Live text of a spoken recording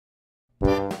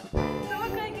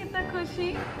कितना खुशी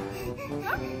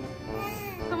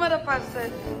तुम्हारा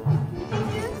parcel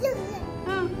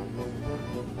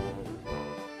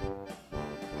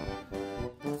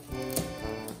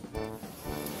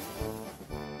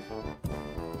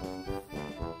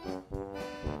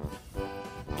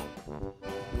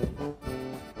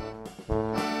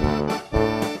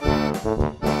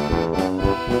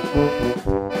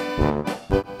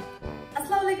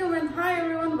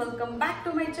welcome back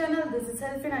to my channel. This is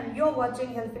Helfina and you're watching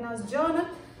Helfina's Journal.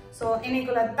 So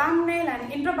இன்னைக்குள்ள thumbnail and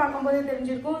intro பாக்கும்போது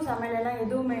தெரிஞ்சிருக்கும் சமையல் எல்லாம்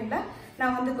எதுவுமே இல்ல.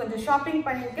 நான் வந்து கொஞ்சம் ஷாப்பிங்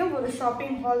பண்ணிருக்கேன். ஒரு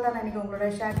ஷாப்பிங் ஹால் தான் நான் உங்களோட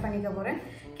ஷேர் பண்ணிக்க போறேன்.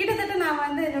 கிட்டத்தட்ட நான்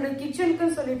வந்து என்னோட கிச்சனுக்கு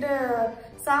சொல்லிட்டு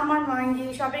சாமான் வாங்கி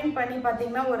ஷாப்பிங் பண்ணி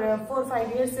பாத்தீங்கன்னா ஒரு 4-5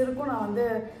 இயர்ஸ் இருக்கும். நான் வந்து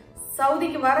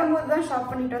சவுதிக்கு வரும்போது தான்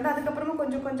ஷாப் பண்ணிட்டு வந்தேன். அதுக்கப்புறமா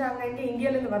கொஞ்சம் கொஞ்சம் அங்க இங்க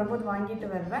இந்தியால இருந்து வரும்போது வாங்கிட்டு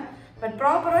வருவேன். பட்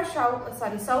ப்ராப்பரா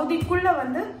சவுதிக்குள்ள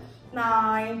வந்து நான்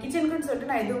என் கிச்சனுக்குன்னு சொல்லிட்டு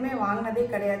நான் எதுவுமே வாங்கினதே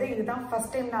கிடையாது. இதுதான்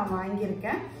ஃபர்ஸ்ட் டைம் நான்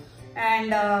வாங்கியிருக்கேன்.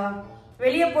 அண்ட்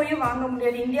வெளியே போய் வாங்க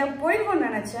முடியாது. இந்தியா போயிடுவோம்னு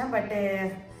நினைச்சேன். பட்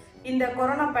இந்த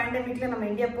கொரோனா பேண்டமிக்ல நம்ம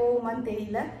இந்தியா போவோமான்னு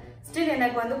தெரியல. ஸ்டில்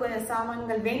எனக்கு வந்து கொஞ்சம்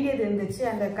சாமான்கள் வேண்டியது இருந்துச்சு.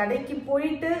 அந்த கடைக்கு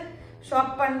போயிட்டு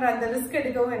ஷாப் பண்ற அந்த ரிஸ்க்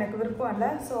எடுக்கவும் எனக்கு விருப்பம்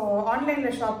இல்லை. ஸோ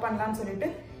ஆன்லைன்ல ஷாப் பண்ணலாம்னு சொல்லிட்டு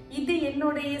இது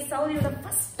என்னுடைய சவுதியோட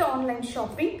ஃபர்ஸ்ட் ஆன்லைன்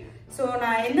ஷாப்பிங். ஸோ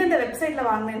நான் எந்தெந்த வெப்சைட்ல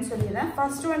வாங்கினேன்னு சொல்லிடுறேன்.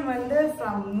 ஃபர்ஸ்ட் ஒன் வந்து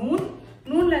ஃப்ரம்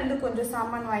நூன்ல இருந்து கொஞ்சம்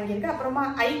சாமான் வாங்கியிருக்கேன். அப்புறமா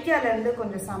ஐக்கியால இருந்து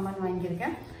கொஞ்சம் சாமான்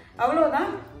வாங்கியிருக்கேன்.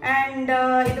 அவ்வளவுதான். அண்ட்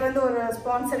இது வந்து ஒரு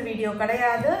ஸ்பான்சர் வீடியோ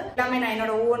கிடையாது. எல்லாமே நான்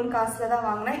என்னோட ஓன் காசுல தான்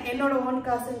வாங்கினேன். என்னோட ஓன்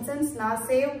காசு இன் சென்ஸ் நான்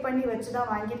சேவ் பண்ணி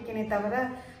வச்சுதான் வாங்கியிருக்கேனே தவிர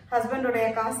ஹஸ்பண்டோடைய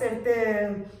காசு எடுத்து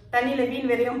தண்ணியில வீண்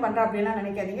வெறியும் பண்றேன் அப்படின்னா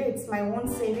நினைக்காதீங்க. It's my own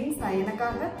savings. நான்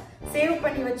எனக்காக சேவ்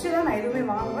பண்ணி வச்சுதான் நான் எதுவுமே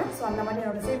வாங்குவேன். ஸோ அந்த மாதிரி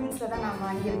என்னோட சேவிங்ஸ்ல தான் நான்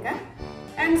வாங்கியிருக்கேன்.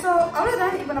 அண்ட் ஸோ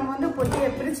அவ்வளோதான். இப்போ நம்ம வந்து பொட்டியை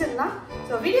பிரிச்சிடலாம்.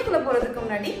 ஸோ வீடியோக்குள்ள போறதுக்கு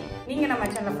முன்னாடி நீங்க நம்ம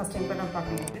சேனலை ஃபர்ஸ்ட் டைம் பண்ண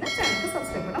பார்க்கணும் அப்படின்னா சேனலுக்கு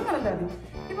சப்ஸ்கிரைப் பண்ண மறந்துடாதீங்க.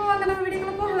 இப்போ வாங்க நம்ம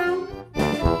வீடியோக்குள்ள போகலாம்.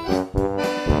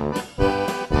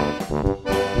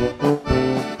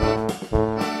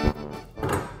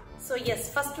 ஸோ எஸ்,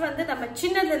 ஃபர்ஸ்ட் வந்து நம்ம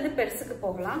சின்னதுல இருந்து பெருசுக்கு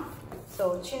போகலாம். ஸோ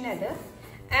சின்னது.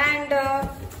 அண்ட்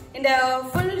இந்த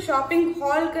ஃபுல் ஷாப்பிங்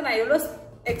ஹாலுக்கு நான் எவ்வளோ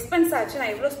எக்ஸ்பென்ஸ் ஆச்சு,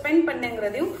 நான் எவ்வளோ ஸ்பெண்ட்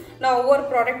பண்ணேங்கிறதையும் நான் ஒவ்வொரு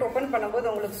ப்ராடக்ட் ஓப்பன் பண்ணும்போது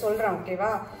உங்களுக்கு சொல்றேன். ஓகேவா?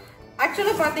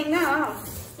 ஆக்சுவலா பாத்தீங்கன்னா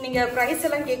நீங்க பிரைஸ்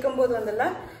எல்லாம் கேட்கும்போது வந்துல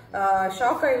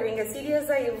ஷாக் ஆயிடுவீங்க.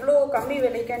 சீரியஸா இவ்வளோ கம்மி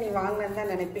விலைக்கா நீ வாங்கினு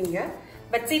தான் நினைப்பீங்க.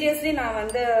 பட் சீரியஸ்லி நான்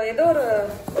வந்து ஏதோ ஒரு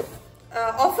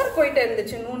ஆஃபர் போயிட்டு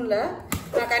இருந்துச்சு நூன்ல.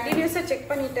 நான் கண்டினியூஸா செக்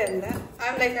பண்ணிட்டு இருந்தேன். I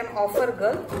am like an offer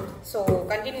girl. So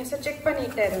கண்டினியூஸா செக்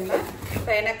பண்ணிட்டு இருந்தேன்.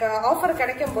 இப்போ எனக்கு ஆஃபர்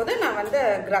கிடைக்கும் போது நான் வந்து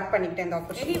கிராப் பண்ணிக்கிட்டேன் இந்த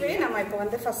ஆஃபர். எனிவே நம்ம இப்போ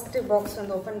வந்து ஃபர்ஸ்ட் பாக்ஸ்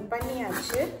வந்து ஓப்பன்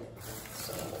பண்ணியாச்சு.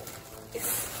 ஸோ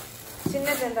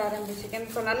சின்னது இருந்து ஆரம்பிச்சுக்கேன்.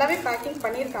 ஸோ நல்லாவே பேக்கிங்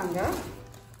பண்ணியிருக்காங்க.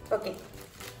 ஓகே.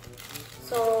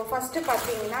 ஸோ ஃபர்ஸ்ட்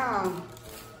பார்த்தீங்கன்னா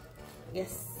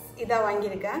எஸ் இதாக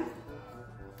வாங்கியிருக்கேன்.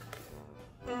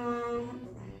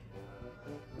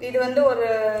 இது வந்து ஒரு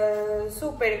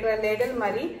சூப் எடுக்கிற லேடல்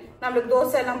மாதிரி நம்மளுக்கு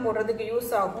தோசை எல்லாம் போடுறதுக்கு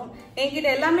யூஸ் ஆகும். என்கிட்ட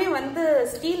எல்லாமே வந்து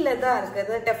ஸ்டீல்ல தான்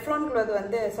இருக்குது. டெஃப்லான் க்ளோத்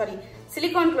வந்து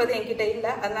சிலிகான் க்ளோத் என்கிட்ட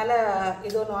இல்லை. அதனால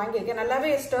இது ஒன்று வாங்கியிருக்கேன்.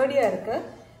 நல்லாவே ஸ்டர்டியா இருக்கு.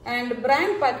 அண்ட்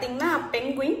பிராண்ட் பார்த்தீங்கன்னா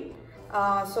பெங்குயின்.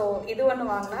 ஸோ இது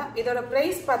ஒன்று வாங்கினேன். இதோட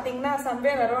ப்ரைஸ் பார்த்தீங்கன்னா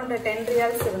சம்வேர் அரௌண்ட் 10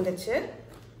 ரியால்ஸ் இருந்துச்சு.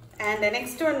 அண்ட்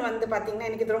நெக்ஸ்ட் ஒன் வந்து பார்த்தீங்கன்னா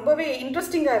எனக்கு இது ரொம்பவே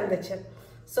இன்ட்ரெஸ்டிங்காக இருந்துச்சு.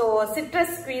 So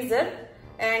citrus squeezer.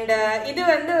 அண்ட் இது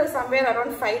வந்து சம்வேர்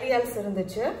அரௌண்ட் 5 ரியால்ஸ்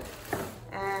இருந்துச்சு.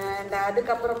 அண்ட்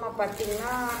அதுக்கப்புறமா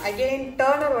பார்த்தீங்கன்னா அகெயின்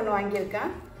டர்னர் ஒன்று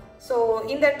வாங்கியிருக்கேன். ஸோ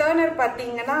இந்த டர்னர்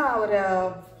பார்த்தீங்கன்னா ஒரு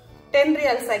 10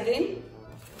 ரியால்ஸ் அகெயின்.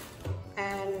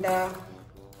 அண்ட்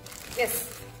எஸ்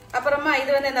அப்புறமா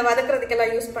இது வந்து இந்த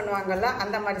வதக்குறதுக்கெல்லாம் யூஸ் பண்ணுவாங்கல்ல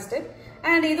அந்த மாதிரி ஸ்டெப்.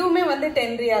 அண்ட் இதுவுமே வந்து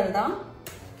 10 ரியால் தான்.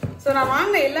 ஸோ நான்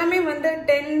வாங்கின எல்லாமே வந்து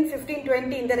 10, 15,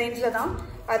 20 இந்த ரேஞ்சில் தான்.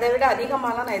 அதை விட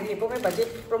அதிகமாகலாம் நான் இது எப்பவுமே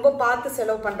பட்ஜெட் ரொம்ப பார்த்து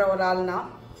செலவு பண்ணுற ஒரு ஆள்னா.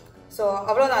 ஸோ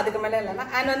அவ்வளோதான், அதுக்கு மேலே இல்லைன்னா.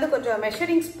 அண்ட் வந்து கொஞ்சம்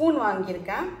மெஷரிங் ஸ்பூன்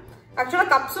வாங்கியிருக்கேன்.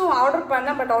 ஆக்சுவலாக கப்ஸும் ஆர்டர்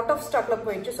பண்ணேன். பட் அவுட் ஆஃப் ஸ்டாக்ல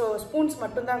போயிடுச்சு. ஸோ ஸ்பூன்ஸ்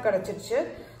மட்டும்தான் கிடச்சிருச்சு.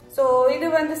 ஸோ இது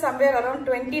வந்து சம்வேர்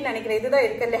அரௌண்ட் 20 நினைக்கிறேன். இதுதான்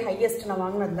இருக்கிறதுல ஹையஸ்ட் நான்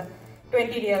வாங்கினதுல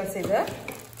 20 ரியால்ஸ் இது.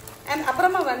 அண்ட்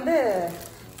அப்புறமா வந்து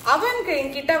அவனுக்கு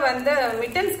என்கிட்ட வந்து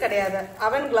மிட்டன்ஸ் கிடையாது.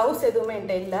 அவன் கிளவுஸ் எதுவுமே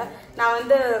என்கிட்ட இல்லை. நான்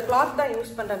வந்து கிளாத் தான்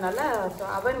யூஸ் பண்றதுனால ஸோ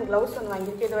அவன் கிளவுஸ் ஒன்று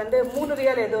வாங்கியிருக்கேன். இது வந்து 3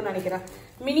 ரியால் ஏதோ நினைக்கிறேன்.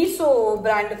 மினிசோ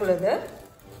பிராண்டுக்குள்ளது.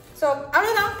 ஸோ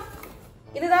அவ்வளோதான்.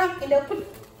 இதுதான் இந்த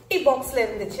குட்டி பாக்ஸ்ல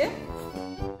இருந்துச்சு.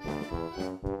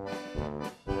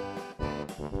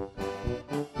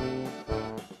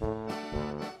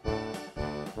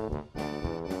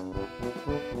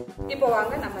 இப்போ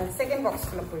வாங்க நம்ம செகண்ட்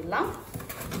பாக்ஸ்க்குள்ள போயிடலாம்.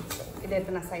 இதை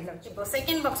எடுத்து நான் சைடில் வச்சு இப்போ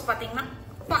செகண்ட் பாக்ஸ் பார்த்தீங்கன்னா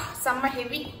செம்ம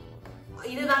ஹெவி.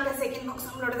 இதுதாங்க செகண்ட் பாக்ஸ்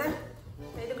நம்மளோடது.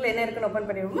 இதுக்குள்ள என்ன இருக்குன்னு ஓப்பன்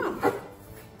பண்ணிடுவோமா?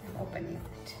 ஓப்பன்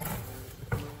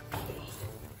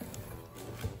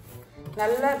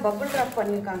நல்ல பபிள் ராப்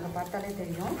பண்ணிருக்காங்க பார்த்தாலே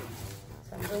தெரியும்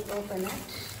so I'm going to open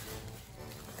it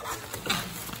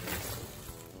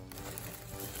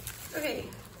okay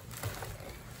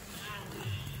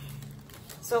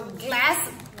so glass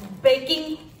baking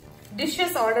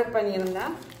dishes order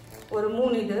பண்ணிருந்தேன் ஒரு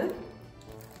 3 இது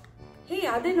hey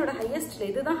அது என்னோட highest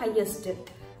இதுதான் highest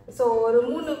so ஒரு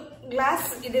 3 glass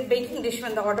இது baking dish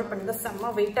வந்து ஆர்டர் பண்ணிருந்தேன்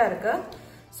செம்ம வெயிட்டா இருக்கு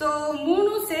so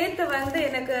 3 சேர்த்து வந்து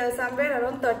எனக்கு somewhere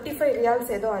around 35 riyals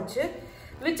ஏதோ ஆச்சு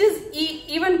which is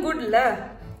even good இல்ல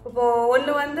இப்போ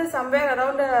ஒன்னு வந்து somewhere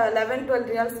around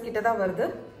 11-12 riyals கிட்ட தான் வருது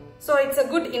so it's a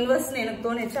good investment எனக்கு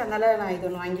தோணுச்சு அதனால நான் இது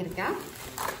ஒன்னு வாங்கி இருக்கேன்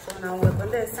so நான் உங்களுக்கு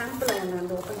வந்து சாம்பிள் ஒன்னு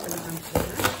வந்து ஓபன் பண்ணி காமிக்கிறேன்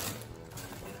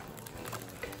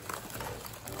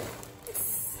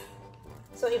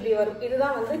so இப்படி வரும்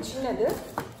இதுதான் வந்து சின்னது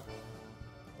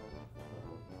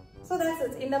so that's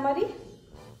it இந்த மாதிரி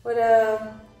ஒரு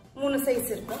 3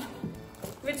 சைஸ் இருக்கும்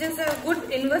which is a good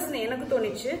investment எனக்கு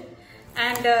தோணுச்சு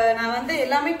and நான் வந்து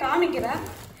எல்லாமே காமிக்கிறேன்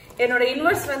என்னோட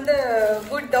இன்வெஸ்ட் வந்து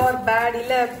good or bad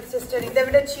இல்ல சிஸ்டர் இதை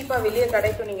விட சீப்பா வெளியே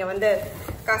கிடைக்கும் நீங்க வந்து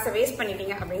காசை வேஸ்ட்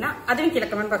பண்ணிட்டீங்க அப்படின்னா அதையும் கீழே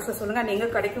கமெண்ட் பாக்ஸ்ல சொல்லுங்க நீங்க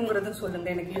கிடைக்குங்கிறதும் சொல்லுங்க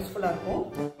எனக்கு யூஸ்ஃபுல்லா இருக்கும்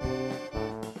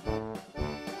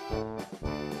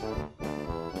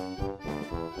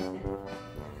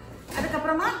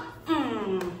அதுக்கப்புறமா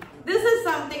this is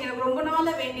something எனக்கு ரொம்ப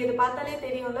நாளா வேண்டியது பார்த்தாலே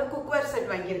தெரியும்ல குக்வேர்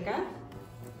செட் வாங்கியிருக்கேன்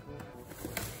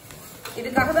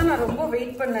இதுக்காக தான் நான் ரொம்ப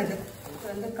வெயிட் பண்ணது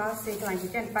வந்து காசு சேர்த்து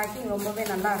வாங்கிட்டேன் பேக்கிங் ரொம்பவே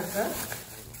நல்லா இருக்கு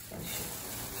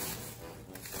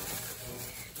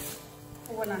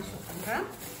ஒவ்வொன்றா ஷோ பண்றேன்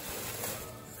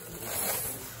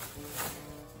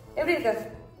எப்படி இருக்கு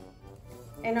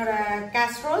என்னோட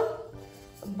கேஸ்ட்ரோல்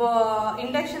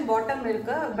இண்டக்ஷன் பாட்டம்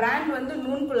இருக்கு பிராண்ட் வந்து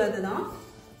நூன்குள்ளது தான்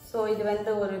so இது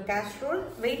வந்து ஒரு கேஸ்ட்ரோல்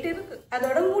வெயிட் இருக்கு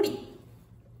அதோட மூடி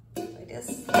it is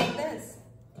like this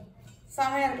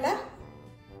செமையா இருக்குல்ல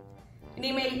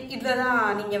இனிமேல் இதுதான்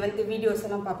நீங்க வந்து வீடியோஸ்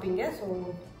எல்லாம் பாப்பீங்க so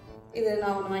இது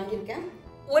நான் ஒன்னு வாங்கியிருக்கேன்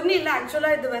ஒன்னு இல்ல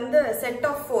ஆக்சுவலா இது வந்து செட்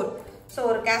ஆஃப் 4 so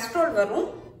ஒரு கேஸ்ட்ரோல் வரும்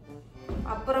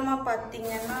அப்புறமா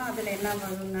பாத்தீங்கன்னா அதுல என்ன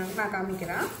வரும்னா நான்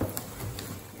காமிக்கிறேன்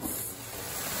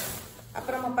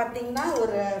அப்புறமா பாத்தீங்கன்னா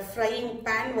ஒரு ஃப்ரையிங்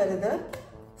பேன் வருது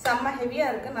செம்ம ஹெவியா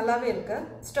இருக்கு நல்லாவே இருக்கு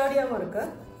ஸ்டர்டியாவும் இருக்கு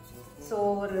ஸோ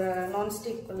ஒரு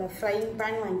நான்ஸ்டிக் உள்ள ஃப்ரையிங்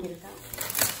பேன் வாங்கியிருக்கேன்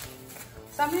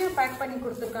செம்மையா பேக் பண்ணி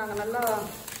கொடுத்துருக்காங்க நல்லா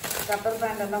ரப்பர்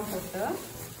பேண்ட் எல்லாம் போட்டு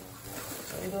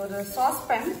இது ஒரு சாஸ்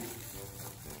பேன்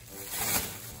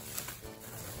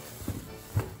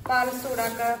பால்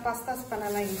சூடாக்க பாஸ்தாஸ்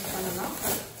பண்ணலாம் யூஸ் பண்ணலாம்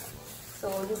so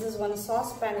this is one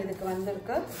sauce pan இதுக்கு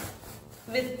வந்திருக்கு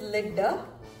with lid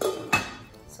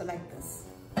so like this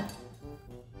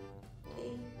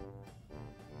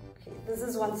this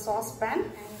is one saucepan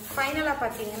and finally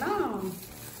பாத்தீங்கன்னா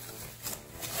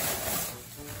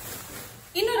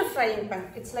இன்னொரு frying pan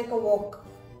it's like a wok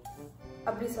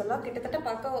அப்படி சொல்லலாம் கிட்டத்தட்ட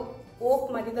பார்க்க wok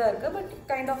மாதிரி தான் இருக்கு but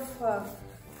kind of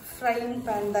frying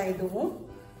pan தான் இதுவும்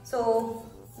so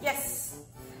yes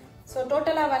so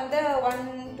டோட்டலா வந்து 1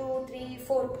 2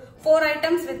 3 4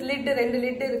 items with lid ரெண்டு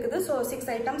lid இருக்குது so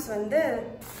 6 items வந்து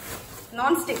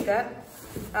non sticker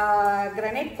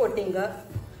granite coating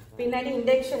பின்னாடி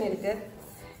இண்டக்ஷன் இருக்கு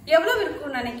எவ்வளவு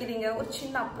இருக்கும்னு நினைக்கிறீங்க ஒரு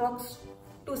சின்ன அப்ராக்ஸ்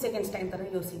 2 செகண்ட்ஸ் டைம் தர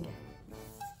யோசிங்க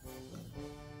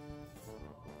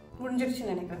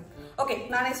முடிஞ்சிருச்சுன்னு நினைக்கிறேன் ஓகே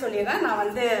நானே சொல்லிடுறேன் நான்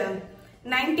வந்து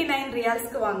 99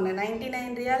 ரியால்ஸ்க்கு வாங்கினேன்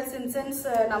 99 ரியால்ஸ் இன் சென்ஸ்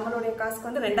நம்மளுடைய காசுக்கு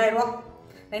வந்து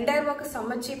 2000 ரூபாய்க்கு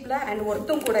செம்ம சீப்ல அண்ட்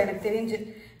ஒர்த்தும் கூட எனக்கு தெரிஞ்சு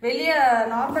வெளியே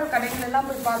நார்மல் கடைகள் எல்லாம்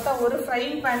போய் பார்த்தா ஒரு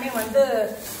ஃப்ரையிங் பேனே வந்து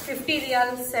 50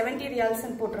 ரியால்ஸ் 70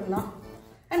 ரியால்ஸ்ன்னு போட்டிருந்தான்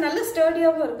நல்ல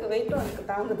ஸ்டர்டியாவும் இருக்கு வெயிட்டும் எனக்கு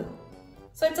தாங்குது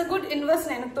so it's a good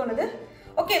invest எனக்கு தோணுது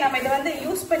ஓகே நம்ம இதை வந்து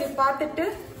யூஸ் பண்ணி பார்த்துட்டு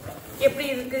எப்படி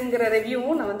இருக்குங்கிற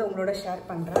ரிவ்யூவும் நான் வந்து உங்களோட ஷேர்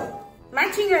பண்றேன்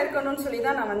மேட்சிங்காக இருக்கணும்னு சொல்லி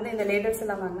தான் நான் வந்து இந்த லேடர்ஸ்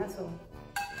எல்லாம் வாங்கினேன்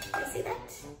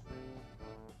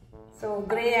ஸோ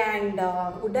கிரே அண்ட்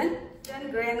உடன்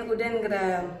கிரே அண்ட் உடன்ங்கிற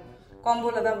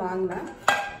காம்போல தான் வாங்கினேன்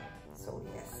ஸோ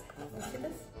எஸ்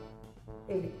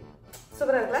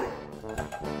சூப்பராக இருக்குல்ல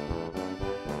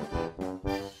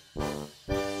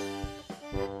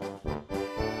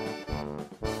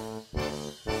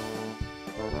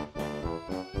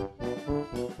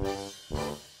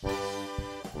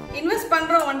இன்வெஸ்ட்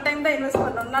பண்றோம் ஒன் டைம் தான் இன்வெஸ்ட்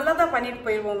பண்றோம் நல்லா தான் பண்ணிட்டு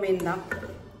போயிடுவோம் மெயின் தான்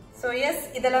ஸோ எஸ்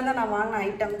இதெல்லாம் தான் நான் வாங்கின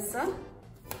ஐட்டம்ஸ்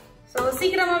ஸோ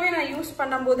சீக்கிரமாகவே நான் யூஸ்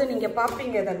பண்ணும்போது நீங்கள்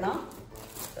பார்ப்பீங்க இதெல்லாம்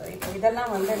ஸோ இப்போ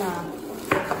இதெல்லாம் வந்து நான்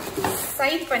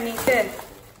சைட் பண்ணிட்டு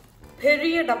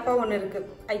பெரிய டப்பா ஒன்று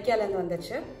இருக்குது ஐக்கியாலேருந்து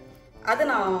வந்துச்சு அதை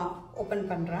நான் ஓப்பன்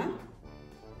பண்ணுறேன்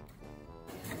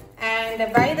அண்ட்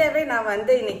பை த வே நான்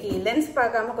வந்து இன்னைக்கு லென்ஸ்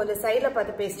பார்க்காம கொஞ்சம் சைடில்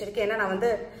பார்த்து பேசிட்டு இருக்கேன் ஏன்னா நான் வந்து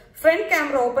ஃப்ரண்ட்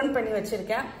கேமரா ஓப்பன் பண்ணி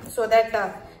வச்சிருக்கேன் ஸோ தட்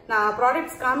நான்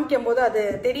ப்ராடக்ட்ஸ் காமிக்கும் போது அது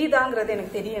தெரியுதாங்கிறது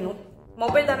எனக்கு தெரியணும்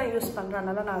மொபைல் தானே யூஸ் பண்ணுறேன்,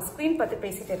 அதனால நான் ஸ்க்ரீன் பற்றி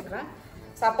பேசிகிட்டு இருக்கிறேன்.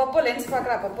 ஸோ அப்பப்போ லென்ஸ்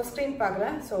பார்க்குறேன், அப்பப்போ ஸ்க்ரீன்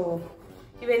பார்க்குறேன். ஸோ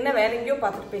இவன் என்ன வேற எங்கேயோ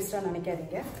பார்த்துட்டு பேசுகிறான்னு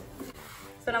நினைக்காதீங்க.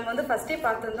 ஸோ நம்ம வந்து ஃபஸ்ட்டே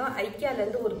பார்த்துருந்தோம்,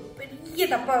 ஐக்கியாலேருந்து ஒரு பெரிய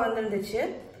டப்பா வந்துருந்துச்சு.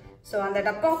 ஸோ அந்த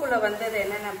டப்பாக்குள்ளே வந்தது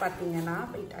என்னென்ன பார்த்தீங்கன்னா,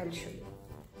 wait I will show you.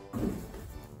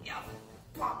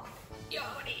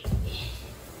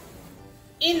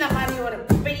 இந்த மாதிரி ஒரு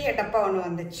பெரிய டப்பா ஒன்று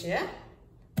வந்துச்சு.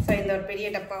 ஸோ இந்த ஒரு பெரிய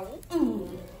டப்பாவும்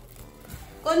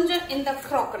கொஞ்சம் இந்த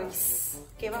க்ராக்கரிஸ்,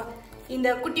 ஓகேவா? இந்த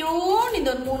குட்டியோன்னு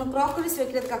இந்த ஒரு 3 க்ராக்கரிஸ்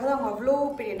வைக்கிறதுக்காக தான் அவங்க அவ்வளோ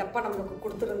பெரிய டப்பா நம்மளுக்கு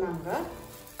கொடுத்துருந்தாங்க.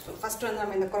 ஸோ ஃபர்ஸ்ட் வந்து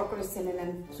நம்ம இந்த க்ராக்கரிஸ்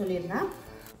என்னென்னு சொல்லிடலாம்.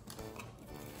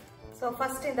 ஸோ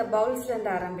ஃபர்ஸ்ட் இந்த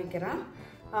பவுல்ஸ்லேருந்து ஆரம்பிக்கிறேன்.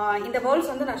 இந்த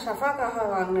பவுல்ஸ் வந்து நான் ஷஃபாக்காக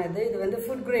வாங்கினது. இது வந்து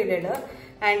ஃபுட் கிரேடடு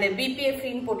அண்ட் பிபிஏ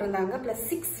ஃப்ரீன்னு போட்டிருந்தாங்க. ப்ளஸ்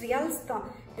 6 ரியால்ஸ் தான்.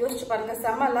 யோசிச்சு பாருங்க,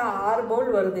 செம்மலாம் 6 பவுல்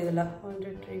வருது. இதில் 1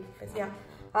 2 3 4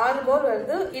 6 பவுல்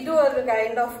வருது. இது ஒரு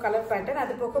கைண்ட் ஆஃப் கலர் பேட்டர்ன்.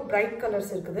 அது போக பிரைட்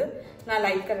கலர்ஸ் இருக்குது. நான்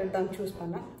லைட் கலர் தான் சூஸ்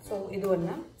பண்ணேன். ஸோ இது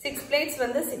ஒன்று. 6 பிளேட்ஸ்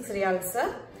வந்து 6 ரியால்ஸ்.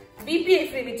 BBA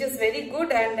free which is very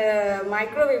good and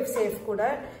microwave safe கூட,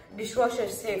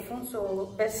 டிஷ்வாஷர் சேஃபும். ஸோ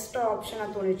பெஸ்ட் ஆப்ஷனாக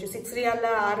தோணுச்சு. 6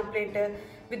 ரியாலில் 6 பிளேட்டு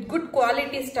வித் குட்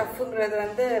குவாலிட்டி ஸ்டஃப்புங்கிறது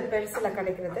வந்து பெருசில்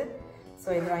கிடைக்கிறது. ஸோ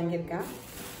இது வாங்கியிருக்கேன்.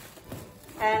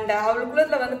 அண்ட்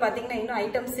அவளுக்குள்ளதுல வந்து பார்த்தீங்கன்னா இன்னும்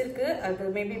ஐட்டம்ஸ் இருக்குது. அது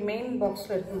மேபி மெயின்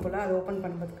பாக்ஸில் இருக்கும் போல். அதை ஓப்பன்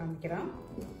பண்ணும்போது காமிக்கிறேன்.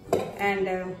 அண்ட்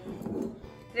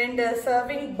 2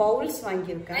 சர்விங் பவுல்ஸ்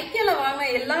வாங்கியிருக்கேன். ஐக்கியாவில் வாங்கின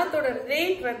எல்லாத்தோட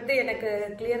ரேட் வந்து எனக்கு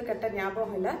கிளியர் கட்டாக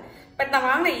ஞாபகம் இல்லை. பட் நான்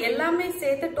வாங்கின எல்லாமே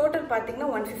சேர்த்து டோட்டல் பார்த்தீங்கன்னா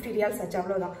 150 ரியால்ஸ் ஆச்சு,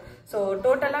 அவ்வளோதான். ஸோ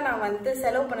டோட்டலாக நான் வந்து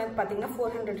செலவு பண்ணது பார்த்தீங்கன்னா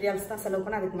 400 ரியால்ஸ் தான் செலவு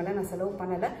பண்ணேன். அதுக்கு மேலே நான் செலவு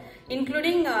பண்ணலை,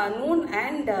 இன்க்ளூடிங் நூன்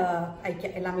அண்ட்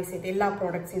ஐக்கியா எல்லாமே சேர்த்து, எல்லா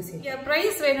ப்ராடக்ட்ஸையும் சேர்த்து.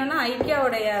 ப்ரைஸ் வேணும்னா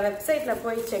ஐக்கியாவுடைய வெப்சைட்டில்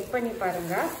போய் செக் பண்ணி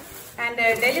பாருங்கள். அண்ட்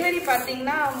டெலிவரி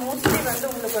பார்த்தீங்கன்னா மோஸ்ட்லி வந்து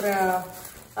உங்களுக்கு ஒரு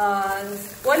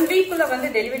 1 வீக்குள்ள வந்து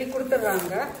டெலிவரி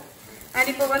கொடுத்துட்றாங்க. அண்ட்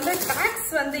இப்போ வந்து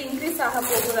டாக்ஸ் வந்து இன்க்ரீஸ் ஆக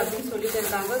போகுது அப்படின்னு சொல்லிட்டு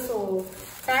இருந்தாங்க. ஸோ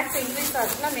டாக்ஸ் இன்க்ரீஸ்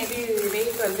ஆச்சுன்னா மேபி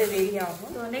ரேட் வந்து வேரி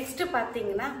ஆகும். ஸோ நெக்ஸ்ட்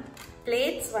பார்த்தீங்கன்னா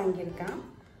பிளேட்ஸ் வாங்கியிருக்கேன்.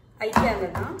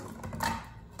 ஐக்கியாவில் தான்.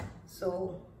 ஸோ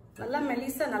நல்லா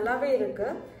மெலிசா நல்லாவே இருக்கு.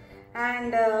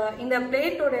 அண்ட் இந்த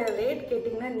பிளேட்டோட ரேட்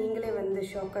கேட்டிங்கன்னா நீங்களே வந்து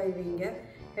ஷாக் ஆகிடுவீங்க.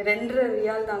 2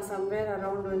 ரியால் தான். சம்வேர்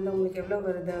அரவுண்ட் வந்து உங்களுக்கு எவ்வளோ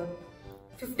வருது,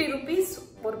 50 ருபீஸ்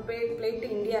ஒரு பிளேட்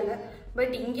இந்தியாவில்.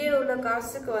 பட் இங்கே உள்ள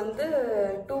காசுக்கு வந்து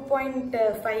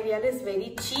 2.5 ரியால் இஸ் வெரி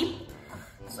சீப்.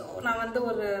 ஸோ நான் வந்து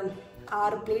ஒரு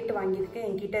 6 பிளேட் வாங்கியிருக்கேன்.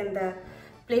 என்கிட்ட இந்த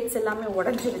பிளேட்ஸ் எல்லாமே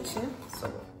உடஞ்சிருச்சு. ஸோ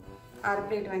 6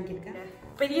 பிளேட் வாங்கியிருக்கேன்.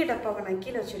 பெரிய டப்பாவை நான்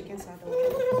கீழே வச்சுருக்கேன் சாதம்.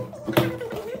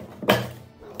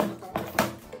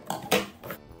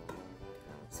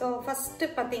 ஸோ ஃபஸ்ட்டு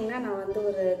பார்த்தீங்கன்னா நான் வந்து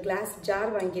ஒரு கிளாஸ்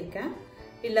ஜார் வாங்கியிருக்கேன்.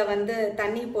 இல்லை வந்து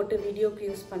தண்ணி போட்டு வீடியோக்கு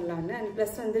யூஸ் பண்ணலான்னு. அண்ட்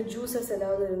ப்ளஸ் வந்து ஜூஸஸ்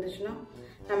ஏதாவது இருந்துச்சுன்னா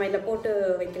நம்ம இதில் போட்டு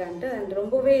வைக்கலான்ட்டு. அண்ட்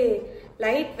ரொம்பவே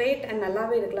லைட் வெயிட் அண்ட்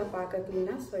நல்லாவே இருக்கலாம் பார்க்க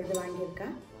க்ளீனாக. ஸோ இது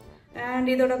வாங்கியிருக்கேன்.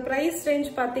 அண்ட் இதோட ப்ரைஸ் ரேஞ்ச்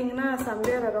பார்த்தீங்கன்னா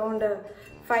சம்வேர் அரௌண்ட்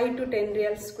 5 to 10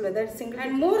 ரியால்ஸ்குள்ளே தான் சிங்கிள்.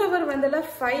 அண்ட் மோர் ஓவர் வந்து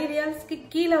 5 ரியால்ஸ்க்கு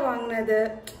கீழே வாங்கினது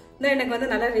தான் எனக்கு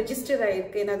வந்து நல்லா ரெஜிஸ்டர்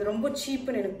ஆகிருக்கு. ஏன்னா அது ரொம்ப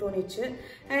சீப்புன்னு எனக்கு தோணிச்சு.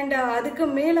 அண்ட் அதுக்கு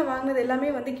மேலே வாங்கினது எல்லாமே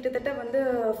வந்து கிட்டத்தட்ட வந்து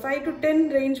 5 to 10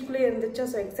 ரேஞ்சுக்குள்ளே இருந்துச்சு.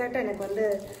 ஸோ எக்ஸாக்டாக எனக்கு வந்து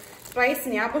ப்ரைஸ்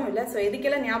ஞாபகம் இல்லை. ஸோ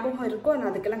எதுக்கெல்லாம் ஞாபகம் இருக்கோ நான்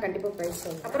அதுக்கெல்லாம் கண்டிப்பாக ப்ரைஸ்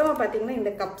சொல்லுவேன். அப்புறமா பார்த்தீங்கன்னா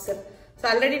இந்த கப்ஸு. ஸோ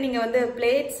ஆல்ரெடி நீங்கள் வந்து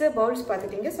பிளேட்ஸு பவுல்ஸ்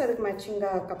பார்த்துட்டீங்க. ஸோ அதுக்கு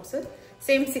மேட்சிங்காக கப்ஸு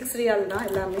சேம் 6 ரியால் தான்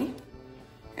எல்லாமே.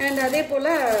 அண்ட் அதே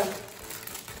போல்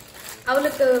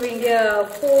அவளுக்கு வேண்டிய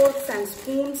ஃபோர்க்ஸ் அண்ட்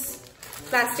ஸ்பூன்ஸ்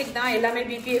பிளாஸ்டிக் தான், எல்லாமே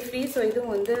பிபிஏ ஃப்ரீ. ஸோ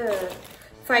இதுவும் வந்து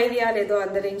 5 ரியால் ஏதோ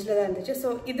அந்த ரேஞ்சில் தான் இருந்துச்சு. ஸோ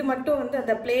இது மட்டும் வந்து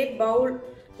அந்த plate Pavul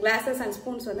classes and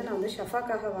spoons வந்து நான் வந்து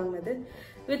ஷஃபாக்காக வாங்கினது,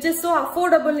 விச் இஸ் ஸோ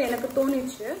அஃபோர்டபுள் எனக்கு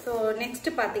தோணிச்சு. ஸோ நெக்ஸ்ட்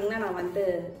பார்த்தீங்கன்னா நான் வந்து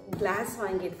கிளாஸ்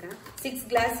வாங்கியிருக்கேன். 6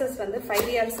 கிளாஸஸ் வந்து 5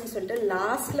 ரியால்ஸ்ன்னு சொல்லிட்டு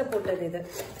லாஸ்ட்டில் போட்டது இது.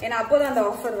 ஏன்னா அப்போதான் அந்த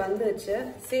ஆஃபர் வந்துச்சு.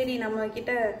 சரி நம்ம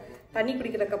கிட்ட தண்ணி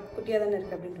குடிக்கிற கப் குட்டியாக தானே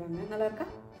இருக்குது அப்படின்றாங்க. நல்லா இருக்கா?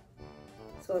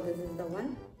 So this is the one.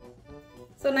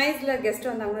 So நைஸில் guest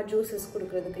வந்தாங்கன்னா ஜூஸஸ்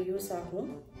கொடுக்குறதுக்கு யூஸ் ஆகும்.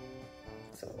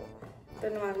 ஸோ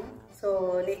பண்ணுவாங்க. ஸோ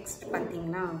நெக்ஸ்ட்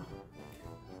பார்த்தீங்கன்னா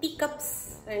டீ கப்ஸ்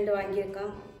 2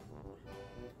 வாங்கியிருக்கேன்.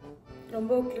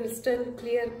 ரொம்ப கிறிஸ்டல்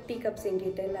கிளியர் டீ கப்ஸ்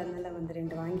எங்கிட்ட இல்லை, அதனால வந்து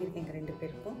 2 வாங்கியிருக்கேன் எங்கள் 2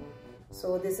 பேருக்கும். So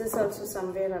this is also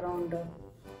somewhere around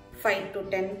 5 to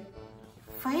 10,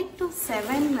 5 to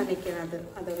 7 நினைக்கிறேன்.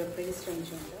 அதோட ப்ரைஸ்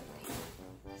ரேஞ்ச் வந்து.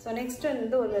 ஸோ நெக்ஸ்ட்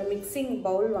வந்து ஒரு மிக்சிங்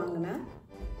பவுல் வாங்கினேன்.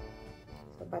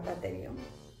 ஸோ பார்த்தா தெரியும்.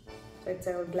 ஸோ இட்ஸ்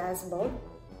ஒரு கிளாஸ் பவுல்.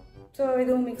 ஸோ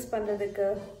இதுவும் மிக்ஸ் பண்ணுறதுக்கு,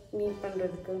 நீட்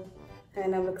பண்ணுறதுக்கு,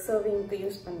 நம்மளுக்கு சர்விங்க்கு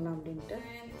யூஸ் பண்ணலாம் அப்படின்ட்டு.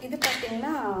 இது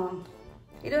பார்த்தீங்கன்னா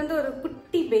இது வந்து ஒரு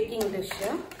குட்டி பேக்கிங் டிஷ்ஷு.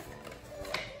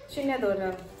 சின்னது ஒரு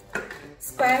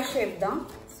ஸ்கொயர் ஷேப் தான்.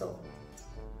 ஸோ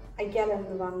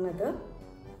ஐக்கியாவிலேருந்து வாங்கினது.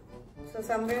 ஸோ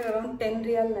சம்வேர் அரௌண்ட் 10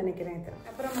 ரியால் நினைக்கிறேன் இது.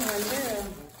 அப்புறம் வந்து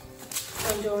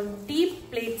கொஞ்சம் டீப்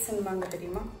பிளேட்ஸ்ன்னு வாங்க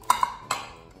தெரியுமா?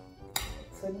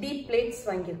 ஸோ டீப் பிளேட்ஸ்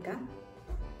வாங்கியிருக்கேன்.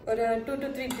 ஒரு 2 to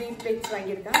 3 டீப் பிளேட்ஸ்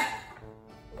வாங்கியிருக்கேன்.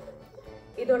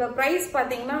 இதோட ப்ரைஸ்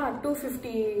பார்த்தீங்கன்னா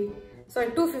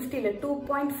 250 இல்லை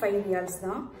 2.5 ரியால்ஸ்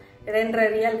தான். 2.5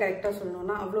 ரியால் கரெக்டாக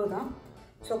சொல்லணும்னா அவ்வளோதான்.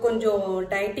 ஸோ கொஞ்சம்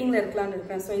டயட்டிங்கில் இருக்கலான்னு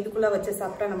இருக்கேன். ஸோ இதுக்குள்ளே வச்சு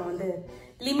சாப்பிட்டா நம்ம வந்து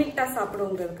லிமிட்டாக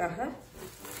சாப்பிடுவோங்கிறதுக்காக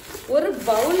ஒரு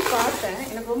பவுல் பார்த்தேன்.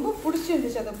 எனக்கு ரொம்ப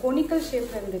பிடிச்சிருந்துச்சு. அது கொனிக்கல்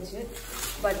ஷேப்பில் இருந்துச்சு.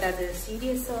 பட் அது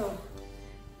சீரியஸாக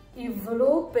இவ்வளோ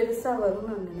பெருசாக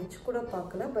வரும்னு நான் நினச்சி கூட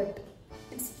பார்க்கல. பட்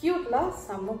இட்ஸ் கியூட்லாம்,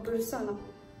 செம்ம பெருசாக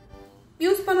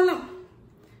யூஸ் பண்ணலாம்.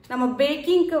 நம்ம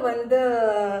பேக்கிங்க்கு வந்து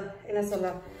என்ன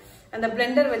சொல்ல, அந்த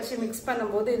பிளெண்டர் வச்சு மிக்ஸ்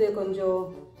பண்ணும்போது இது கொஞ்சம்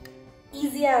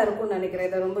ஈஸியாக இருக்கும்னு நினைக்கிறேன்.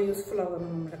 இது ரொம்ப யூஸ்ஃபுல்லாக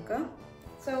வரும் நம்மளுக்கு.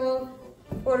 ஸோ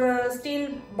ஒரு steel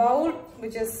Pavul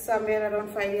which is somewhere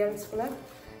around 5 இயர்ஸ்க்குள்ள.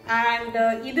 And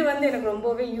இது வந்து எனக்கு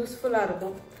ரொம்பவே யூஸ்ஃபுல்லாக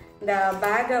இருக்கும். இந்த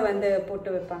பேக்கை வந்து போட்டு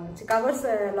வைப்பாங்க,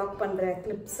 கவர்ஸை லாக் பண்ணுற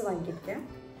கிளிப்ஸ் வாங்கியிருக்கேன்.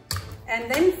 And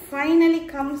then finally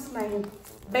comes my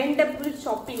bendable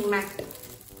shopping mat,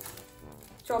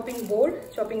 shopping board,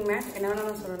 shopping mat, என்ன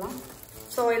வேணாலும் சொல்லலாம்.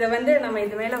 ஸோ இதை வந்து நம்ம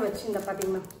இது மேலே வச்சு இந்த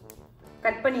பார்த்தீங்கன்னா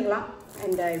கட் பண்ணிக்கலாம்.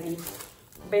 அண்ட் இப்படி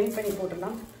பெண்ட் பண்ணி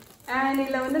போட்டுடலாம். அண்ட்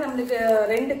இதில் வந்து நம்மளுக்கு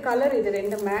 2 கலர், இது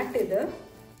 2 மேட் இது.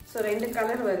 ஸோ 2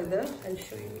 கலர் வருது. I'll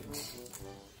show you it.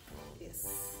 S,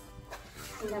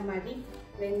 இந்த மாதிரி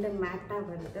 2 மேட்டாக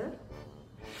வருது.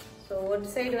 ஸோ ஒரு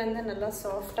சைடு வந்து நல்லா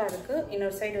சாஃப்டாக இருக்குது,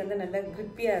 இன்னொரு சைடு வந்து நல்லா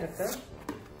கிரிப்பியாக இருக்குது.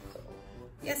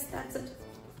 S, that's it.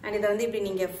 அண்ட் இதை வந்து இப்படி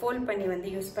நீங்கள் ஃபோல்ட் பண்ணி வந்து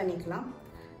யூஸ் பண்ணிக்கலாம்.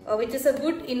 விச் இஸ் அ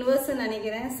குட் இன்வெர்ஸ்ன்னு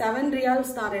நினைக்கிறேன். 7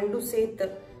 ரியால்ஸ் தான் ரெண்டும் சேர்த்து.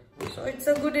 ஸோ இட்ஸ்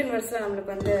அ குட் இன்வெர்ஸில்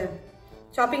நம்மளுக்கு வந்து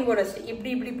ஷாப்பிங் போர்டு வச்சு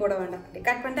இப்படி போட வேண்டாம், அப்படி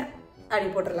கட் பண்ணிட்டு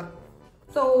அப்படி போட்டுடலாம்.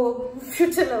 ஸோ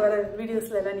ஃபியூச்சரில் வர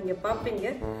வீடியோஸில் எல்லாம் நீங்கள் பார்ப்பீங்க.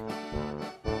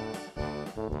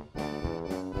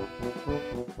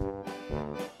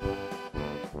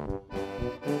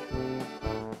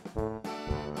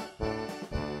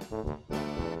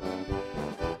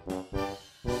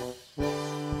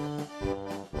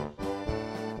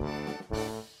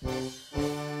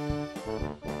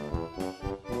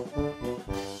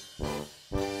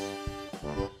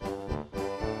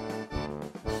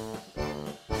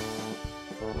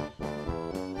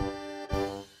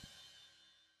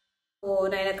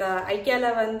 நான் எனக்கு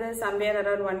ஐக்கியாவில் வந்து சம்வேர்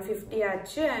அரௌண்ட் 150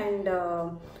 ஆச்சு. அண்ட்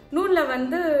நூலில்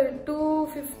வந்து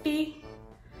 250,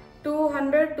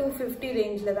 200, 250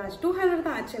 ரேஞ்சில் தான் ஆச்சு. 200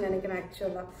 தான் ஆச்சுன்னு நினைக்கிறேன்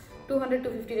ஆக்சுவலாக. 200,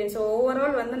 250 ரேஞ்ச். ஸோ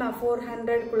ஓவரால் வந்து நான்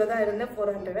 400குள்ளே தான் இருந்தேன்.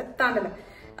 400 தாண்டலை,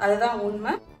 அதுதான்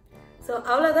உண்மை. ஸோ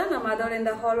அவ்வளோதான், நம்ம அதோட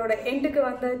இந்த ஹாலோட எண்டுக்கு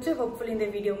வந்தாச்சு. ஹோப்ஃபுல்லி இந்த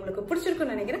வீடியோ உங்களுக்கு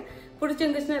பிடிச்சிருக்குன்னு நினைக்கிறேன்.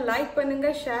 பிடிச்சிருந்துச்சுன்னா லைக் பண்ணுங்க,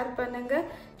 ஷேர் பண்ணுங்க.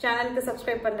 சேனலுக்கு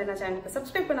சப்ஸ்கிரைப் பண்ணலன்னா சேனலுக்கு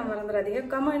சப்ஸ்கிரைப் பண்ண மறந்துடாதீங்க.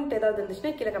 கமெண்ட் ஏதாவது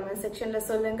இருந்துச்சுன்னா கீழே கமெண்ட் செக்ஷன்ல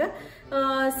சொல்லுங்க.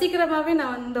 சீக்கிரமாவே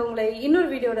நான் வந்து உங்களை இன்னொரு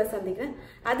வீடியோட சந்திக்கிறேன்.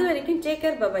 அது வரைக்கும் take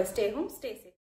care, by by, stay home, stay safe.